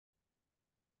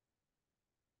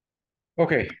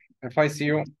Okay,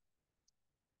 FICO,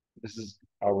 this is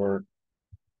our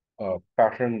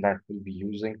pattern that we'll be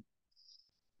using.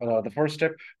 The first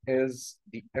step is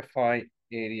the FI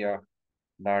area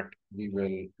that we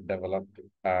will develop,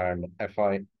 and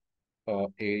FI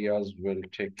areas will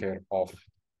take care of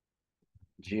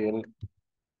GL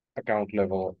account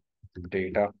level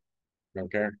data,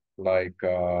 okay, like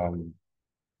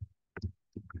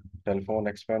telephone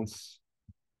expense,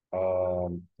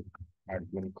 um,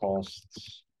 admin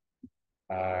costs,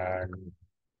 and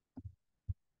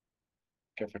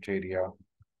cafeteria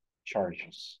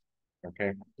charges,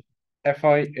 okay.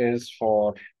 FI is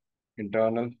for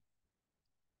internal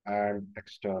and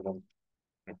external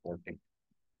reporting.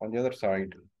 On the other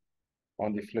side,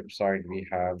 on the flip side, we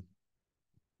have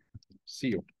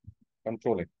CO,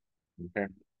 controlling. Okay.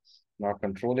 Now,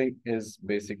 controlling is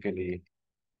basically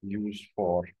used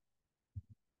for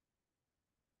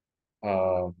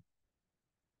uh,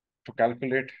 to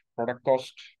calculate product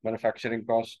cost, manufacturing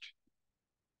cost.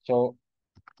 So,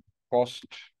 cost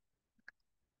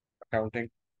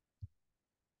accounting,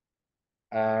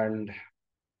 and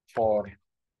for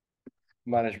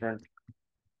management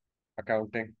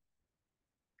accounting,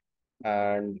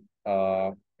 and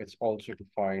it's also to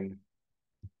find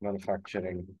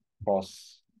manufacturing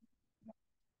costs,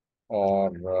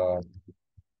 or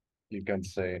you can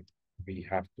say we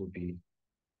have to be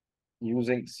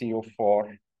using CO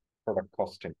for product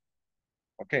costing.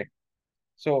 Okay,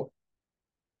 so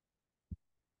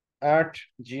at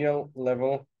GL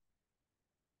level,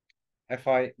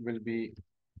 FI will be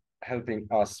helping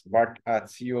us, but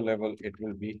at CO level, it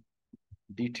will be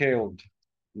detailed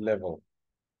level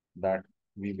that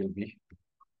we will be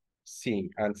seeing,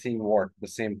 and seeing what? The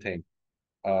same thing.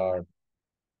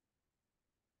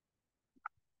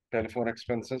 Telephone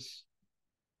expenses.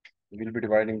 We'll be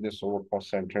dividing this over cost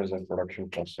centers and production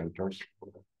cost centers,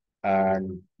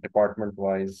 and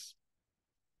department-wise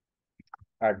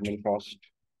admin cost,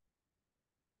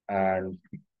 and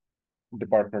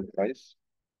department-wise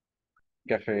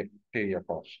cafeteria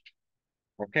cost.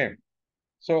 Okay,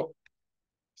 so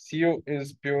CO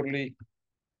is purely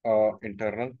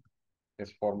internal,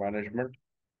 is for management,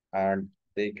 and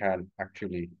they can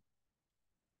actually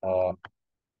uh,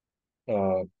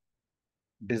 uh,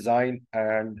 design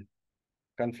and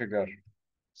configure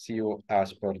CO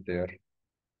as per their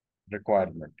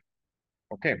requirement.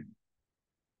 Okay,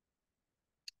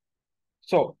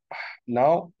 so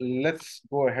now let's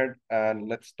go ahead and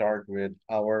let's start with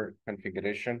our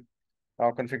configuration.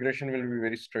 Our configuration will be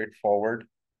very straightforward.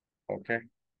 Okay,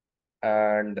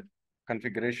 and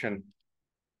configuration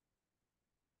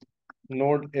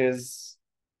node is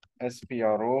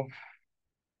SPRO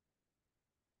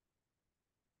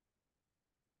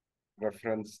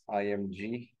reference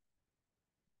IMG,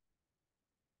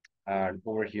 and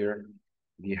over here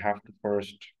we have to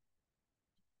first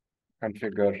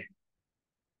configure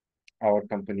our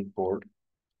company code,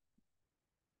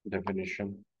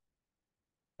 definition,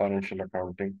 financial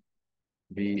accounting.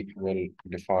 We will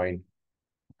define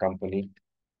company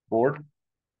code,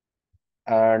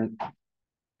 and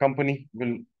company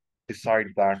will decide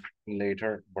that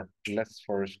later, but let's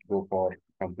first go for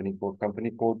company code.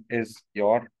 Company code is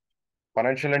your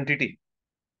financial entity.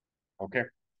 Okay.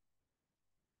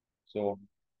 So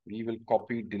we will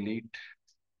copy, delete,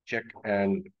 check,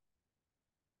 and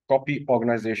copy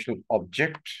organizational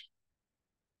object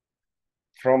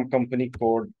from company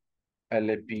code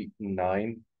LAP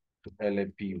 9 to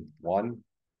LAP 1.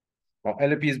 Now,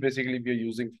 LAP is basically we are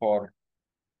using for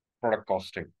product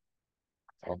costing.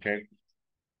 Okay.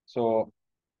 So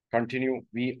continue.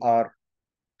 We are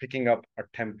picking up a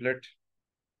template.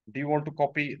 Do you want to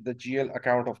copy the GL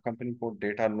account of company code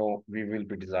data? No, we will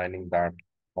be designing that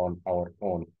on our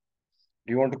own.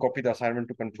 Do you want to copy the assignment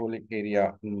to controlling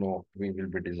area? No, we will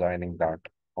be designing that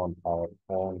on our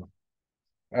own.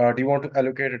 Do you want to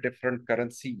allocate a different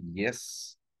currency?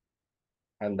 Yes.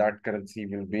 And that currency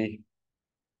will be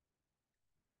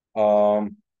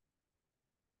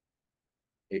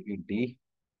AED.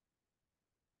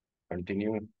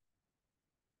 Continue.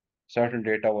 Certain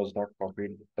data was not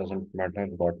copied, doesn't matter,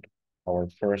 but our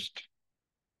first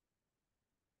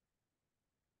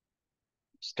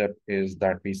step is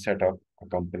that we set up a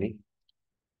company,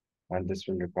 and this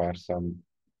will require some.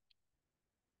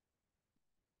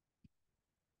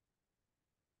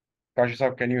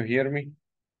 Kashisab, can you hear me?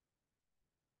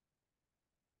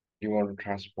 You want to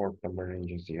transport the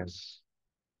ranges? Yes.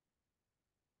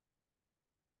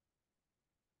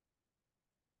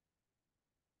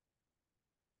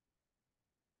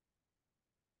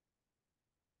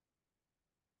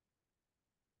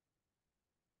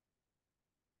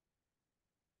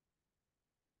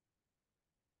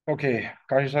 Okay,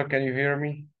 Kashi can you hear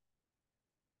me?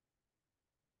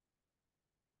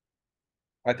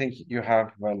 I think you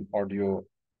have an audio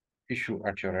issue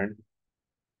at your end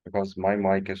because my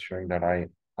mic is showing that I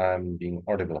am being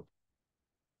audible.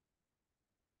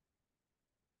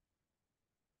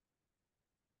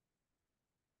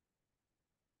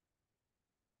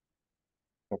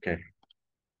 Okay.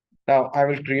 Now I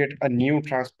will create a new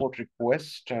transport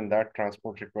request, and that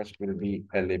transport request will be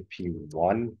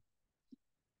LAP1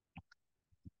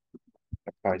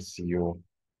 FICO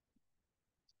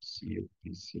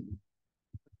COPC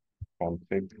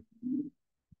config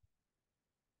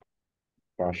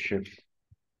Kashif.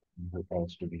 What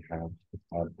else do we have?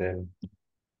 Then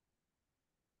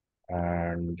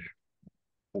and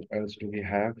who else do we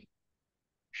have?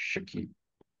 Shakil.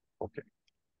 Okay.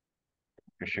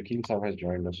 Shakil Saab has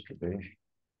joined us today.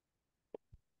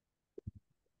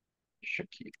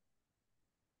 Shakil.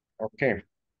 Okay.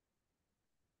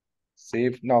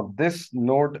 Save. Now this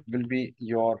node will be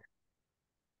your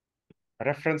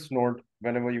reference node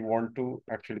whenever you want to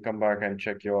actually come back and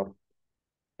check your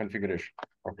configuration.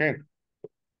 Okay.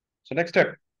 So next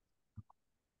step,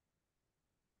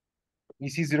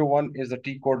 EC01 is the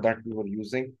T code that we were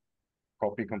using.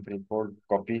 Copy company code,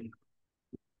 copy.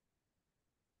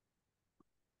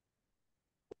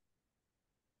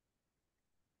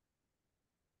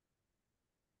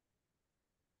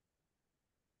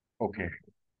 Okay.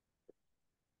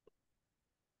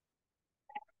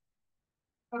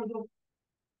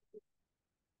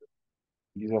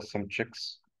 These are some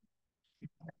checks.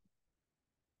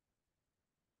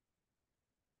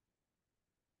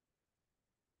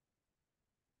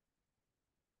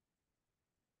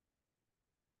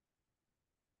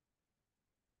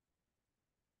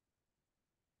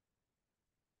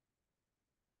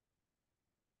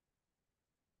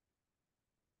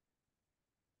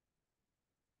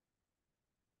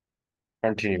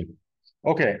 Continue.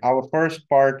 Okay, our first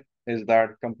part is that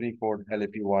company code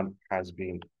LAP1 has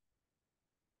been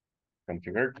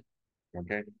configured.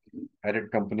 Okay,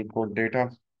 edit company code data.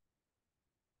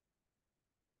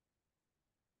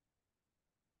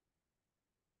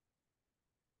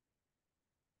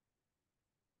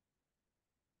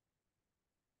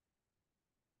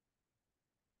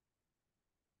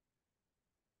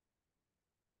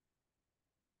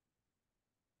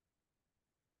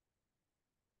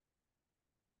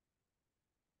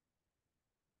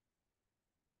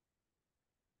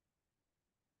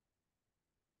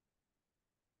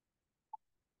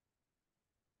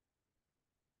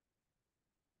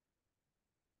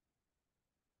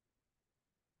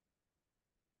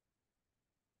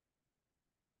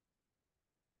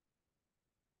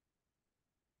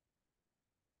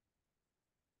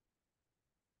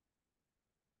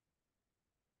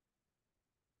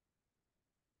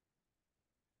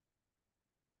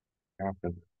 I have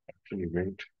to actually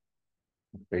wait.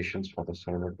 Patience for the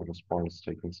server to respond is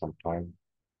taking some time.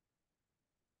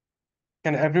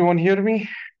 Can everyone hear me?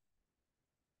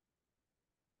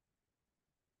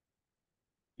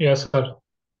 Yes, sir.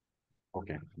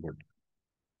 Okay, good.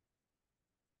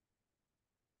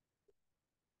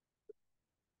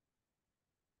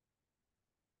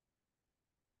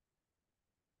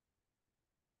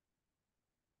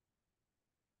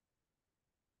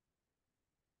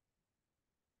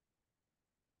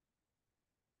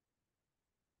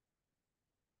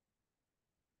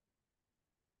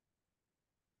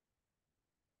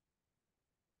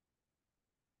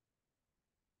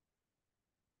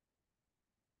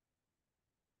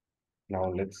 Now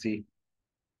let's see.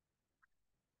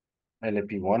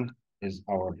 LAP1 is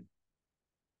our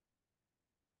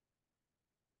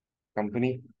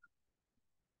company.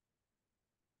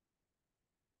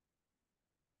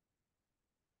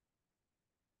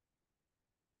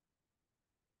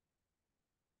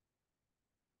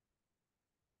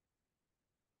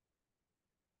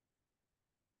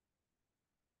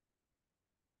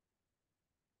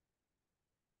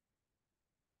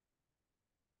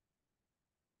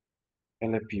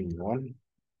 LAP1.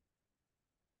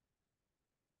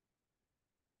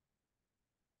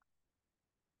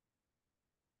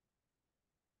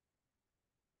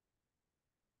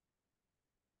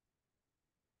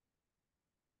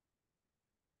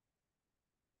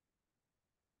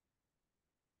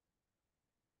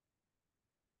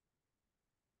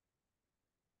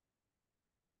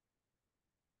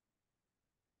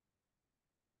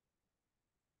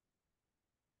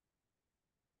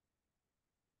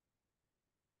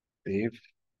 Save.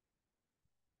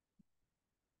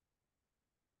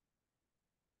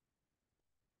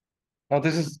 Now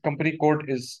this is company code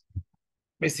is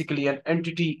basically an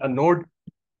entity, a node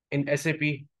in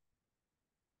SAP,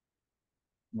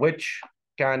 which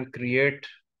can create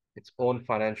its own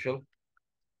financial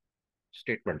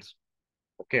statements.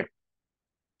 Okay.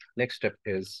 Next step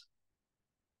is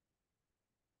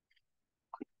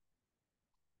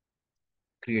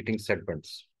creating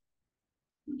segments.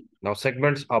 Now,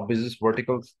 segments are business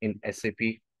verticals in SAP.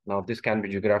 Now, this can be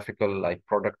geographical, like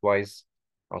product-wise.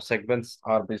 Now, segments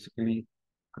are basically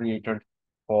created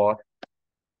for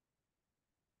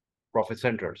profit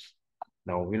centers.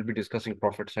 Now, we'll be discussing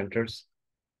profit centers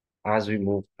as we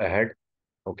move ahead.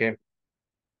 Okay.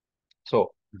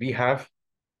 So we have,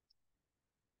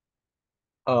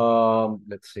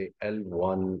 let's say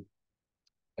L1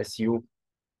 SU,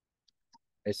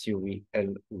 SUV,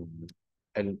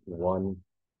 L1,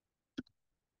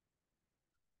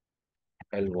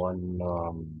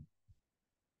 L1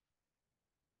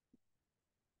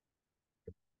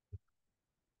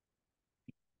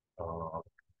 uh,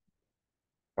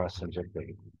 passenger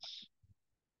vehicles.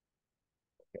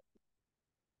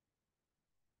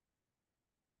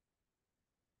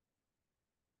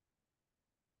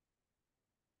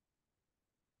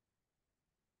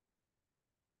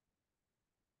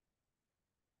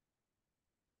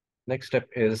 Next step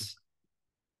is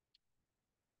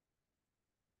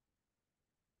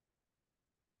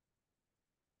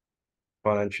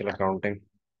financial accounting,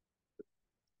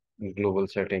 global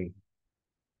setting,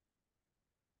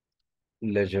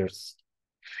 ledgers,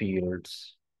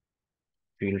 fields,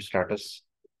 field status,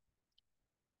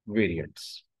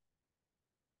 variants.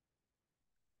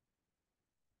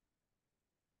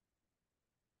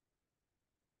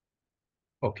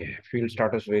 Okay, field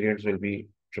status variants will be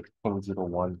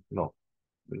 0001. No,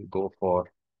 we'll go for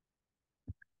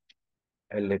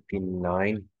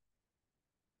LAP9,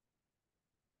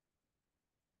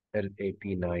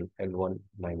 LAP9,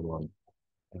 L191,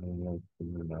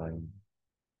 L191,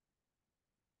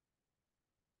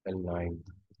 L9,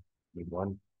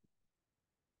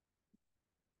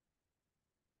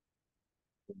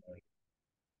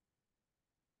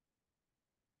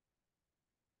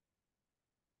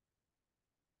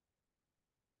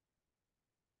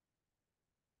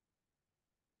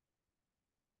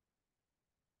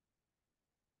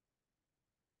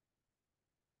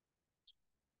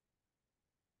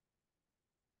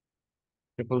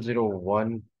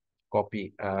 0001,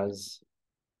 copy as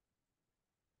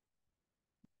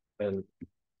L,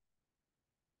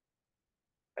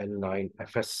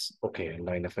 L9FS. Okay,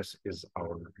 L9FS is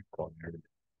our required.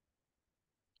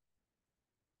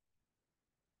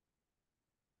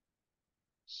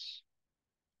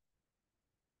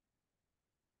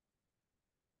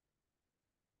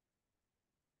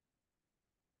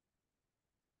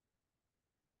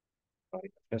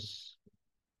 IFS,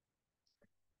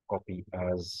 copy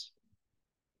as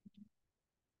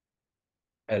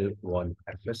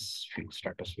L1FS, field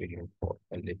status variant for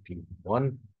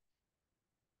LAP1,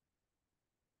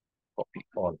 copy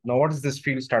all. Now, what is this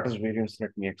field status variance?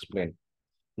 Let me explain.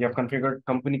 You have configured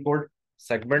company code,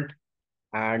 segment,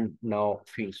 and now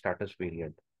field status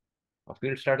variant. A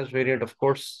field status variant, of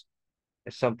course,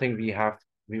 is something we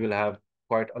will have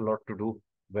quite a lot to do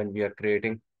when we are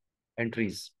creating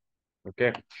entries.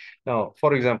 Okay. Now,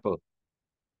 for example,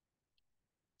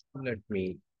 let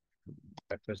me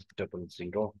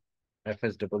FS00.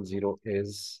 FS00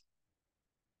 is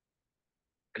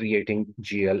creating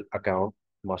GL account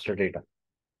master data.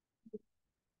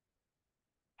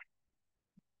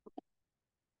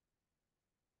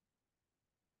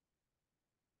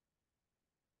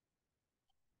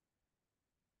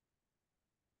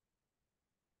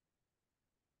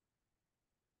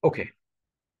 Okay.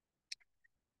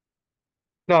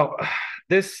 Now,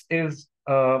 this is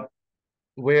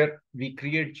where we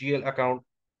create GL account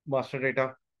master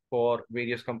data for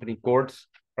various company codes.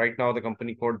 Right now, the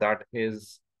company code that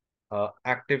is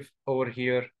active over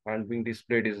here and being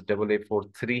displayed is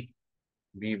AA43.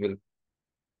 We will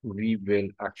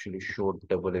actually show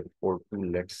AA42.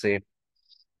 Let's say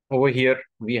over here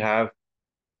we have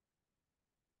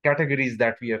categories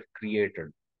that we have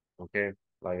created. Okay,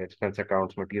 like expense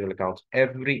accounts, material accounts.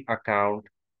 Every account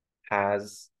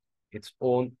has its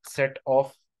own set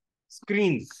of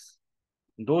screens.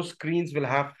 Those screens will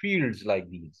have fields like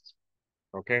these.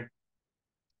 Okay.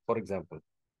 For example,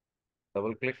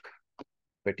 double click,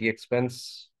 petty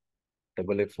expense,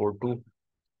 AA42,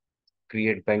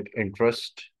 create bank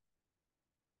interest.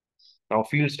 Now,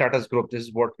 field status group, this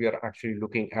is what we are actually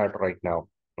looking at right now.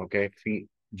 Okay.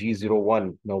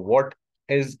 G01. Now, what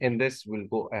is in this? We'll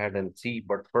go ahead and see.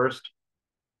 But first,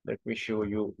 let me show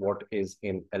you what is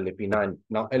in LAP9.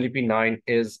 Now, LAP9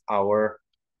 is our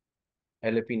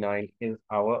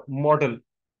model,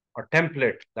 a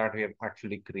template that we have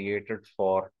actually created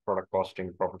for product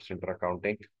costing, profit center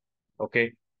accounting.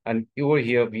 Okay. And over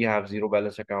here, we have zero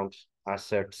balance accounts,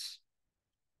 assets,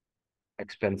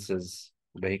 expenses,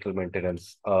 vehicle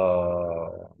maintenance,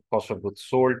 cost of goods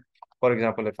sold. For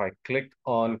example, if I click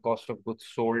on cost of goods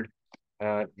sold,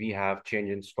 we have change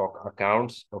in stock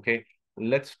accounts. Okay,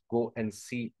 let's go and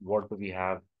see what do we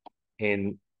have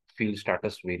in field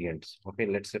status variants. Okay,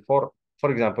 let's say for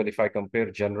example, if I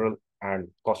compare general and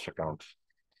cost accounts,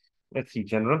 let's see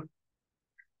general.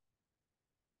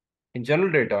 In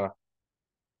general data,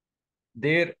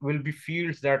 there will be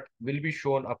fields that will be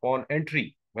shown upon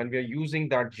entry. When we are using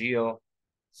that GL,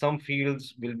 some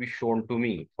fields will be shown to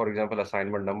me. For example,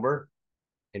 assignment number,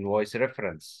 invoice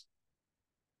reference,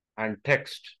 and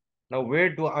text. Now, where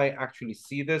do I actually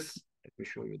see this? Let me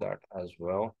show you that as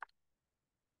well.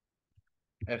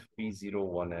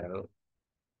 FP01L.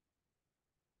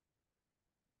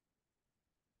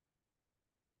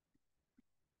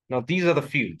 Now, these are the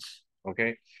fields,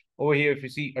 okay? Over here, if you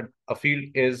see a field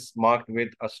is marked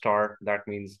with a star, that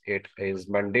means it is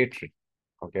mandatory,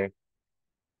 okay?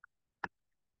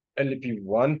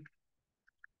 LP1,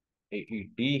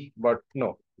 AED, but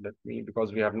no,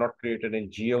 because we have not created in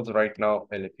GLs right now,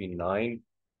 LP9,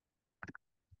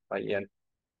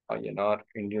 INR,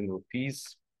 Indian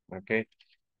rupees, okay?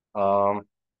 Um,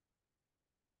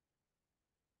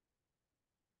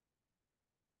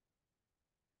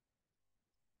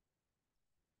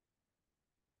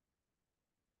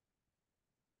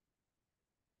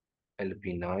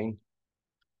 LP9,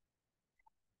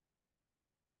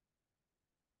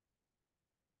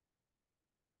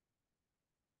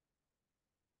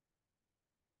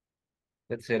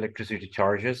 let's say electricity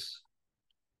charges,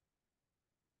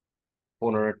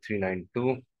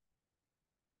 40392,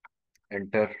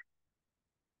 enter.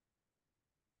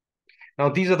 Now,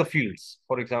 these are the fields.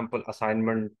 For example,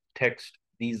 assignment, text,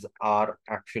 these are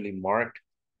actually marked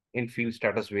in field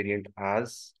status variant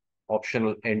as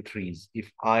optional entries. If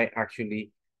I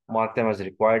actually mark them as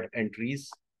required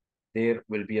entries, there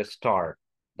will be a star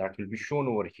that will be shown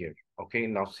over here. Okay,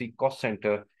 now see, cost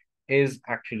center is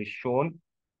actually shown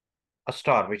a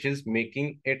star, which is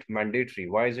making it mandatory.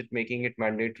 Why is it making it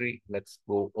mandatory? Let's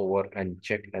go over and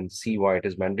check and see why it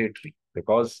is mandatory.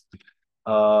 Because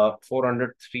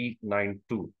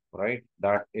 40392, right?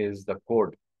 That is the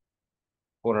code.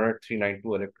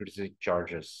 40392 electricity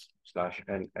charges slash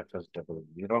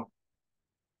NFS00.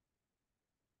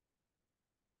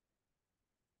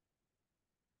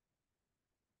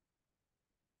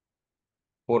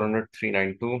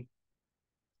 40392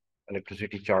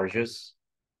 electricity charges.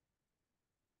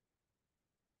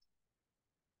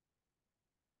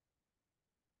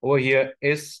 Over here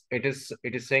it is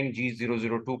saying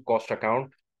G002 cost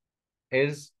account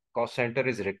is cost center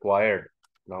is required.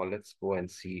 Now let's go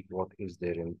and see what is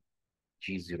there in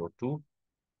G02.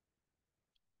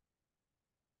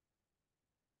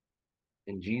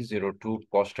 In G02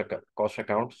 cost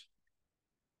accounts,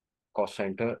 cost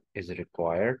center is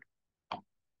required.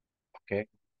 Okay,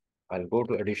 I'll go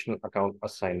to additional account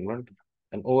assignment,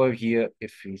 and over here,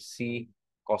 if we see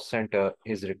cost center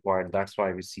is required, that's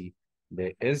why we see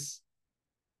there is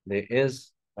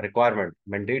a requirement,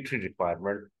 mandatory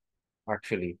requirement,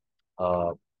 actually,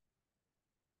 to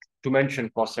mention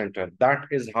cost center. That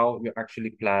is how you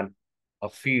actually plan a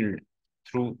field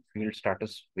through field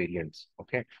status variants.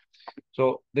 Okay,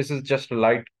 so this is just a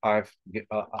light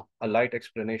a light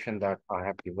explanation that I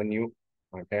have given you.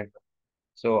 Okay,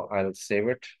 so I'll save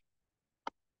it.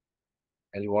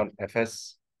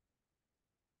 L1FS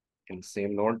in the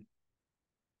same node.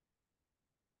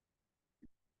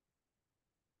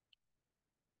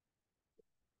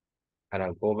 And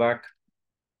I'll go back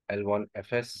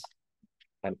L1FS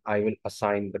and I will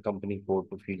assign the company code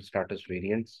to field status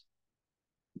variants.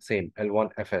 Same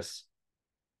L1FS.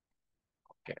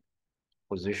 Okay.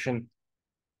 Position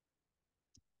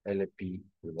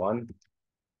LP1.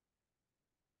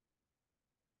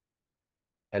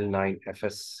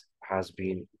 L9FS has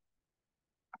been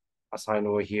assigned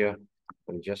over here.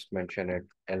 We'll just mention it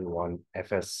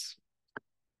L1FS.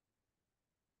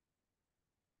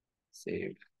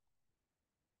 Save.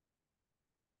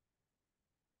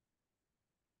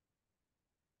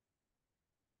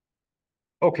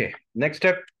 Okay, next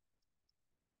step.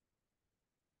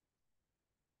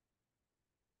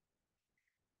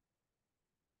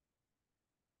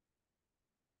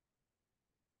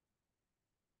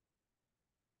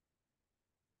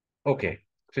 Okay,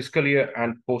 fiscal year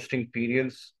and posting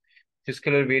periods.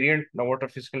 Fiscal year variant. Now, what are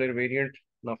fiscal year variant?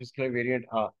 Now, fiscal year variant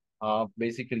are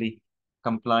basically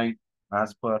compliant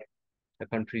as per the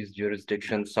country's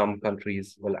jurisdiction. Some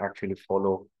countries will actually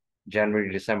follow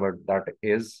January, December, that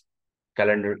is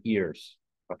calendar years.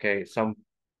 Okay, some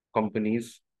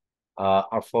companies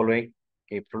are following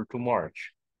April to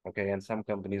March. Okay, and some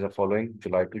companies are following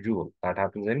July to June. That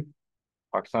happens in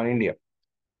Pakistan, India.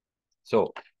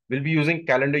 So we'll be using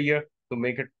calendar year to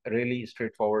make it really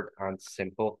straightforward and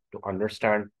simple to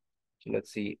understand. So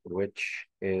let's see which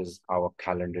is our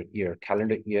calendar year.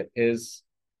 Calendar year is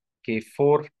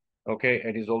K4. Okay,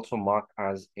 it is also marked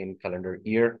as in calendar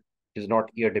year. It is not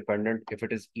year dependent. If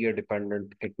it is year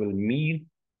dependent, it will mean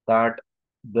that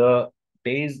the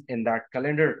days in that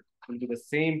calendar will be the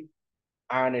same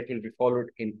and it will be followed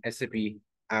in SAP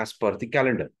as per the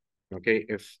calendar. Okay,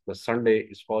 if the Sunday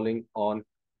is falling on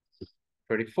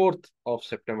 24th of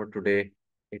September today,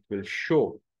 it will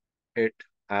show it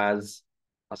as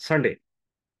a Sunday,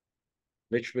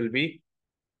 which will be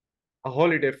a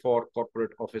holiday for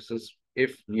corporate offices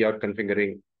if we are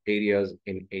configuring areas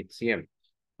in HCM.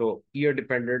 So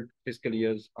year-dependent fiscal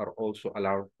years are also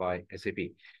allowed by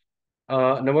SAP.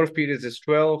 Number of periods is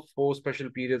 12. Four special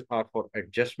periods are for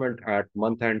adjustment at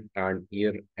month end and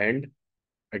year end.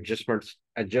 Adjustments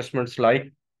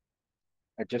like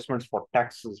adjustments for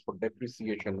taxes, for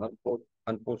depreciation,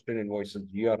 unposted invoices,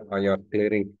 GRIR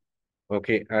clearing.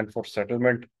 Okay, and for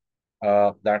settlement,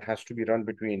 that has to be run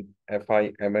between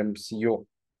FIMMCO.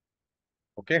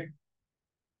 Okay,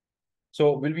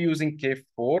 so we'll be using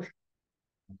K4.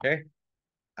 Okay,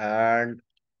 and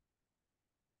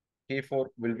K4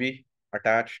 will be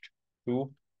attached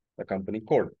to the company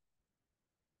code.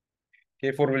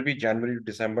 K4 will be January to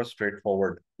December,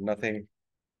 straightforward, nothing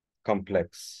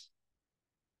complex.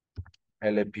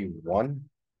 LAP1.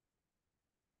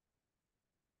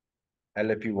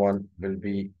 LAP1 will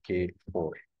be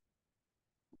K4.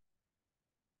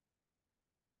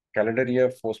 Calendar year,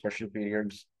 4 special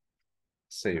periods,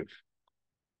 save.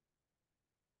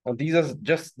 Now, these are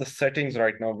just the settings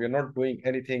right now. We're not doing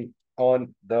anything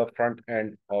on the front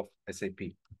end of SAP.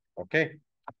 Okay.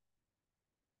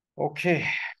 Okay.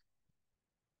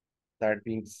 That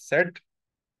being said,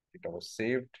 it was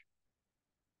saved.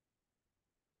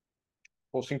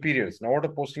 Posting periods. Now, what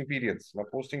are posting periods? Now,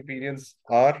 posting periods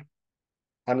are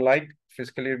unlike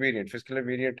fiscal year variant. Fiscal year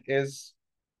variant is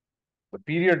the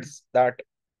periods that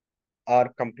are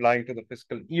complying to the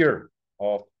fiscal year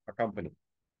of a company.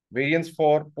 Variants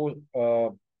for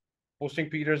posting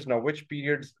periods. Now, which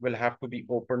periods will have to be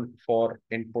open for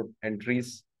input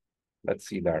entries? Let's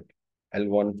see that.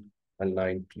 L1,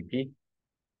 L9, PP.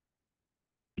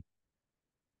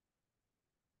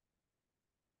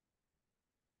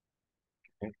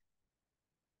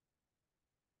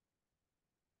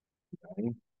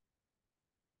 Okay.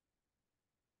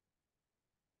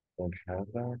 Don't have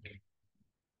that.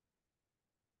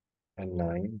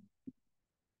 L9.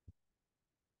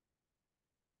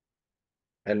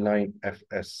 L9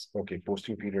 FS. Okay,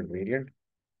 posting period variant.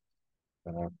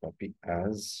 Copy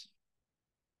as.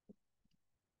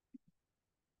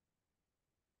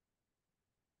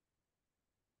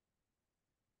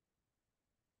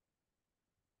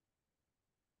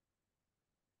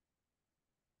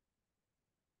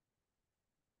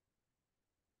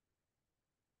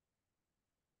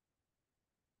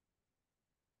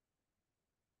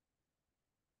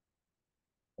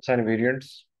 Assign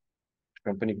variants.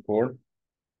 Company code.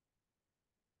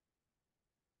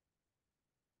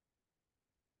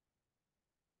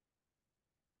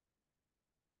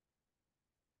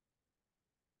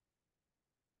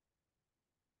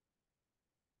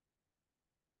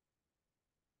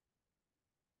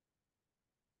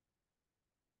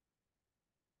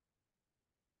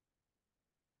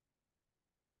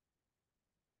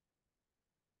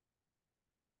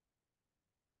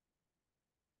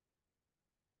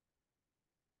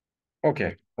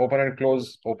 Okay, open and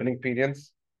close opening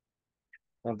periods.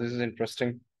 Now this is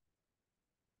interesting.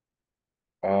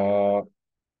 L1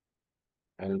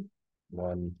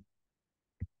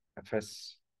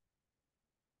 FS.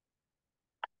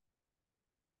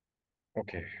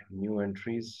 Okay, new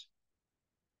entries.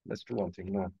 Let's do one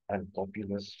thing. No, I'll copy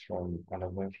this from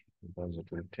another because it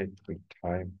will take big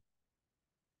time.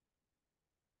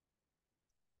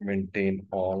 Maintain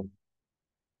all.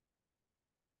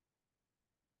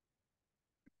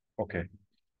 Okay,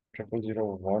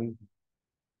 0001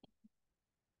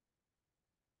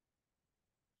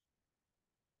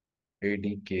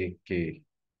 ADKK.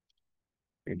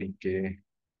 ADK.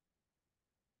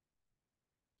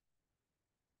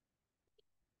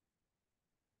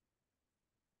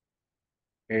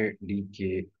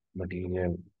 ADK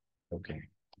material. Okay,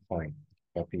 fine.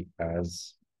 Copy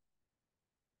as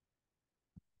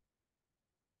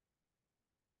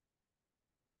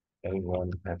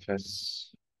L1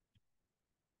 FS.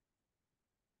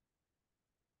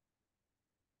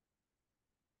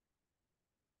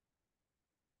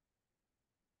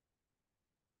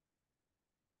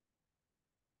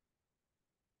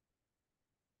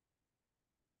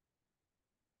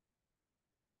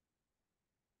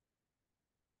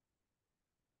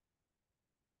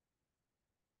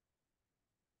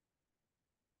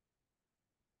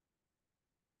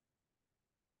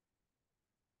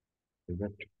 Is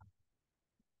it?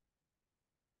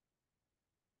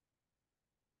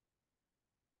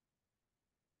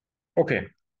 Okay.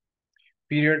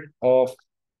 Period of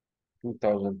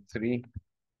 2003,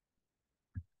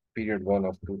 period one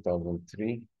of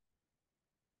 2003.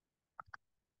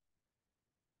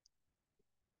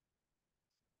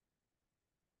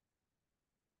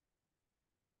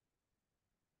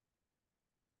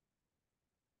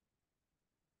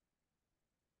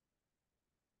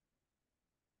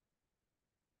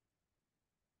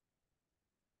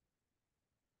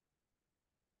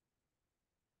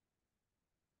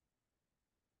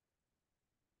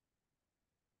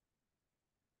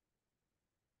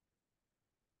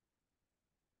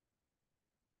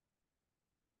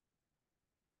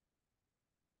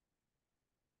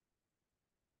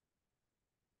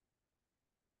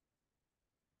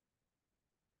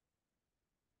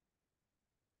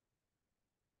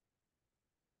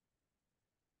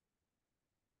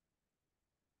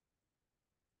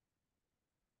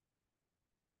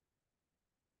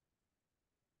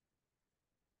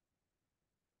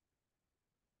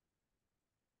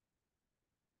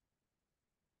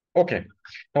 Okay.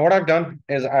 Now what I've done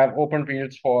is I've opened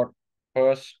periods for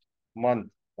first month,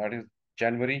 that is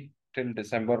January till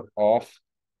December of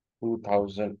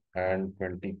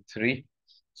 2023.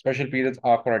 Special periods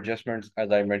are for adjustments,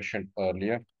 as I mentioned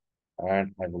earlier,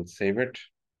 and I will save it.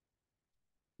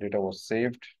 Data was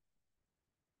saved,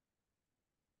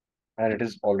 and it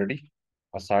is already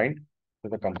assigned to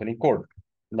the company code.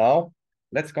 Now,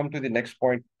 let's come to the next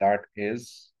point, that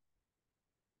is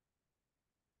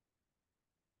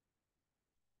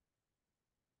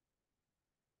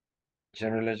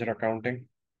general ledger accounting,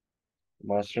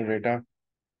 master data,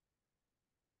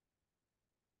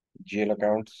 GL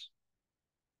accounts,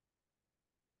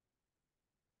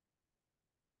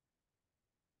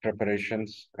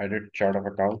 preparations, edit chart of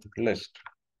account list.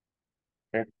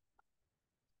 Okay.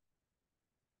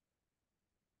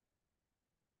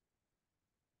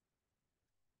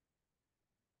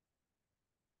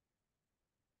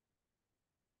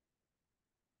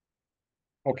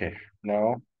 Okay.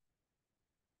 Now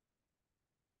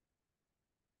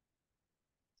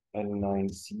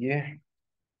L9CA.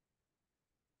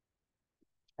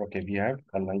 Okay, we have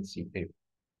L9CA.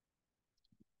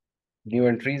 New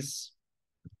entries,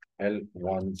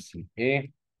 L1CA.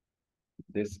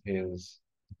 This is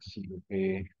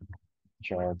CA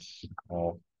charts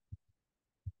of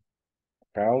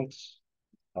accounts.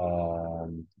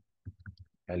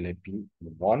 LAP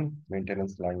 1,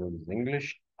 maintenance language is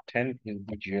English. 10 is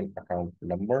the GL account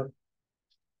number.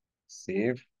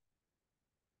 Save.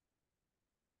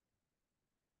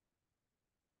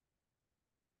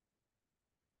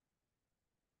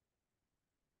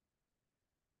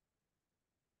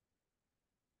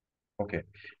 Okay.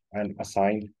 And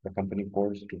assign the company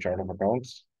codes to chart of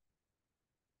accounts.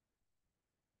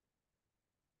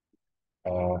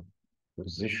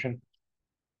 Position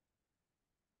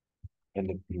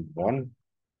LAP 1.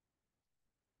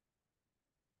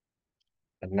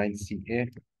 L9CA.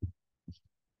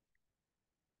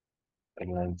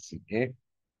 L9CA.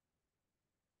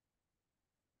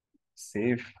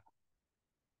 Save.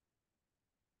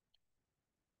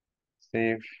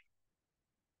 Save.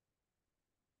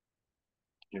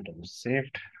 Data was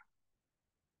saved.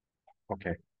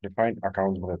 Okay. Define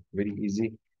account method. Very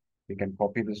easy. We can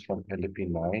copy this from LAP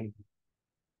 9.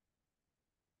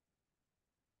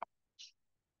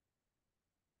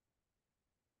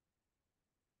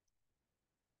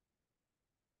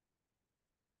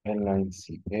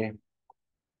 L9CA.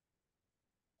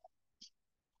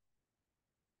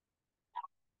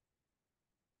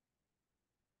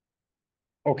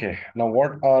 Okay, now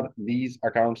what are these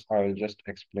accounts? I'll just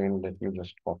explain. Let me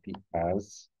just copy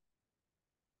as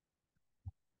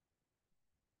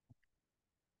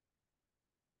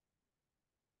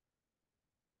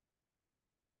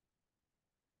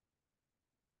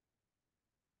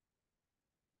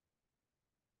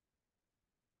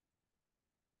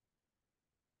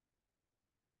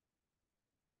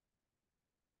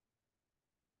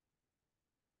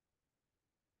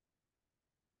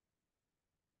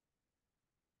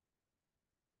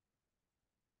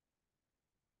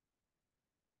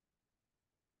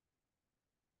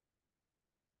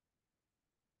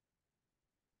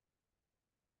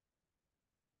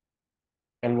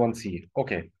L1C.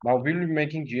 Okay, now we'll be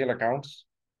making GL accounts.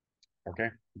 Okay,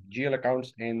 GL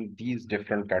accounts in these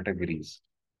different categories: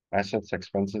 assets,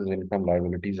 expenses, income,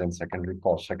 liabilities, and secondary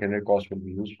costs. Secondary costs will be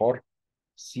used for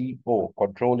CO,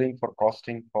 controlling, for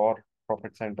costing, for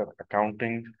profit center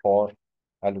accounting, for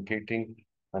allocating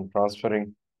and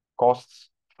transferring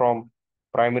costs from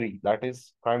primary, that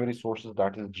is primary sources,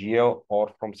 that is GL,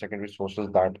 or from secondary sources,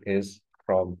 that is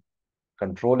from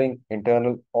controlling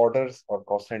internal orders or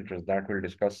cost centers, that we'll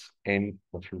discuss in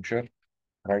the future.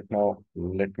 Right now,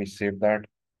 let me save that.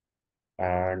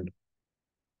 And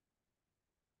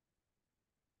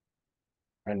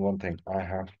one thing, I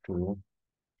have to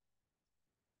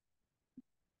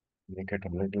make it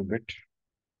a little bit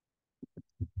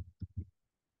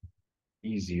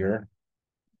easier.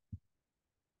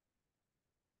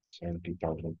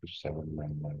 70,000 to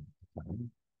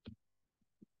 799.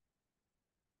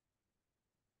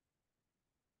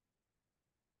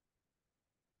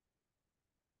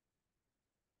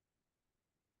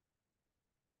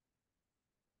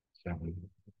 7,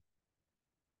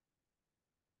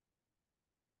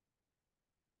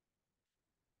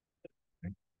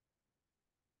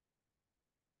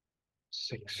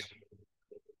 6.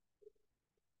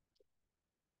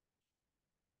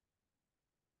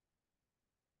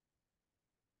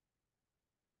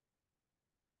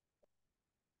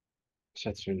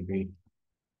 Sets will be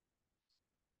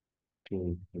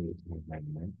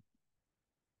 2,299.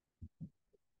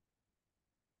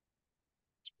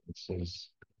 This is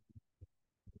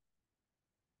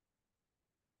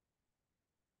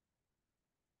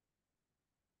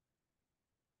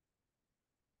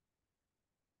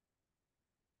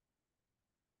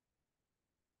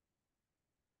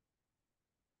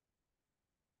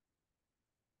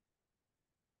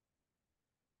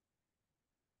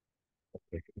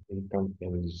okay. Income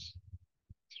is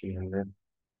 300,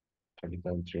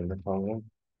 300,000.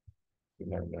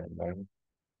 999.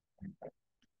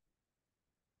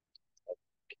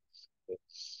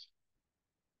 It's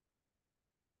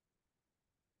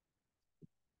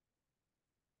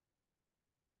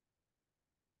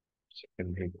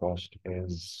secondary cost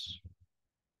is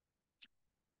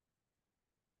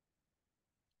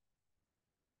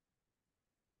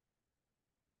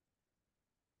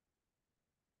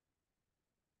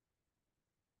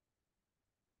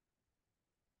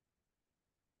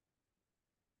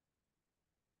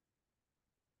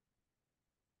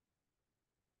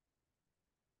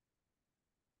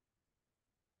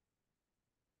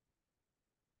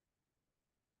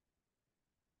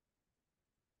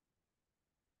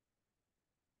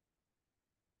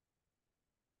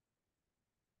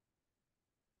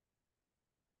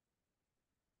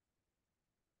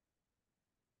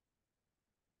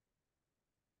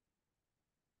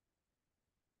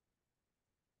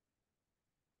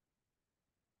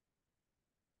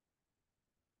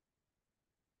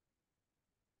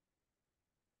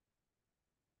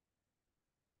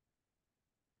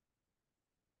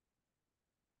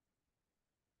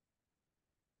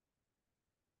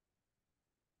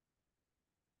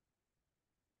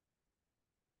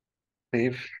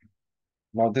safe.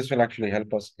 Now, this will actually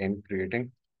help us in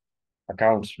creating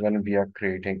accounts when we are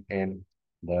creating in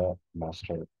the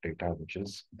master data, which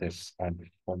is this. And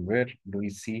from where do we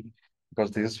see?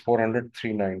 Because this is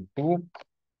 400,392.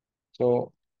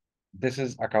 So this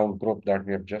is account group that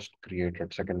we have just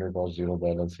created. Secondary was zero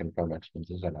balance, income,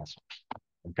 expenses, and assets.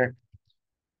 Okay.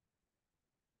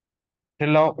 Till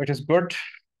now, it is good.